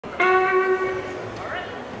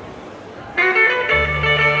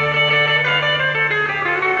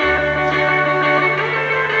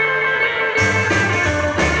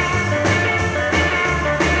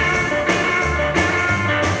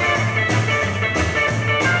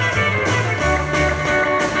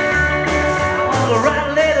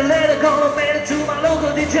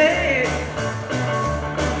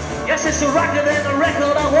it's a rocket and a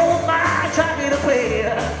record I won't mind trying to play.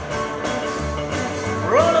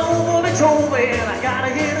 Run over Beethoven, I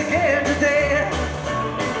gotta hear it again today.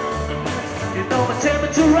 You know my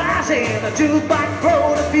temperature rising, the jukebox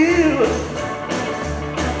blowing the fuse.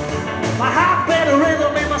 My heart beat a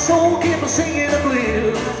rhythm and my soul keeps singing the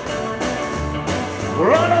blues.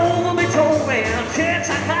 Run over Beethoven, chance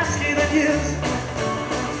I can't see the news.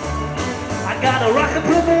 I got a rocket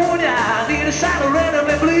pneumonia, I need a shot of rhythm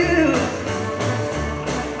and blues.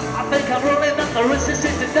 I think I'm rolling up the wrist and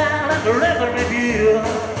sitting down at the rhythm review.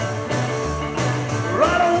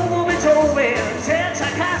 Run over Beethoven, chance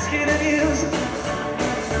I can't see the news.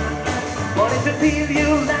 But if you feel you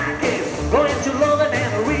like it, going to love it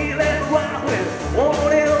and really rock with.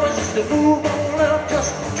 Won't it was just to move on up,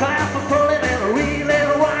 just try for pulling and really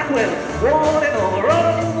rock with. Won't it over, run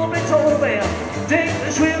over Beethoven, take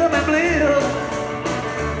this rhythm and blues.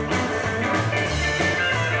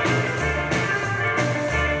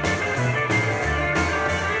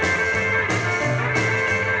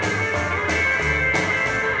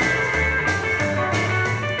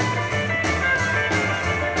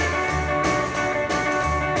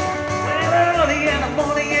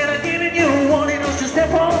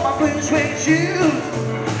 Step on my blue suede shoes.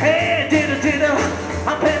 Hey, diddle,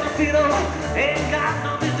 I'm playing the fiddle, ain't got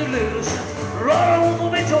nothing to lose. Roll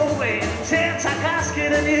over Beethoven, chance I can't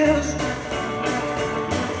get the news.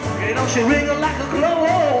 You know she wriggle like a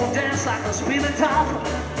glow, dance like a spinning top.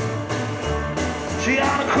 She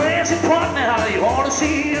on a crazy partner, you ought to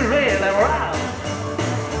see her red and rock.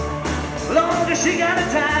 Long as she got the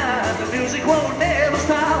time, the music won't never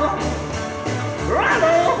stop. Roll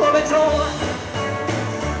over Beethoven.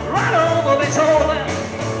 Run over Beethoven,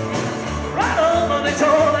 run over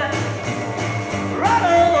Beethoven, run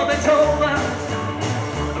over Beethoven,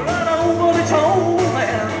 run over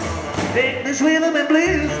Beethoven. Take this rhythm and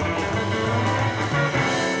blues.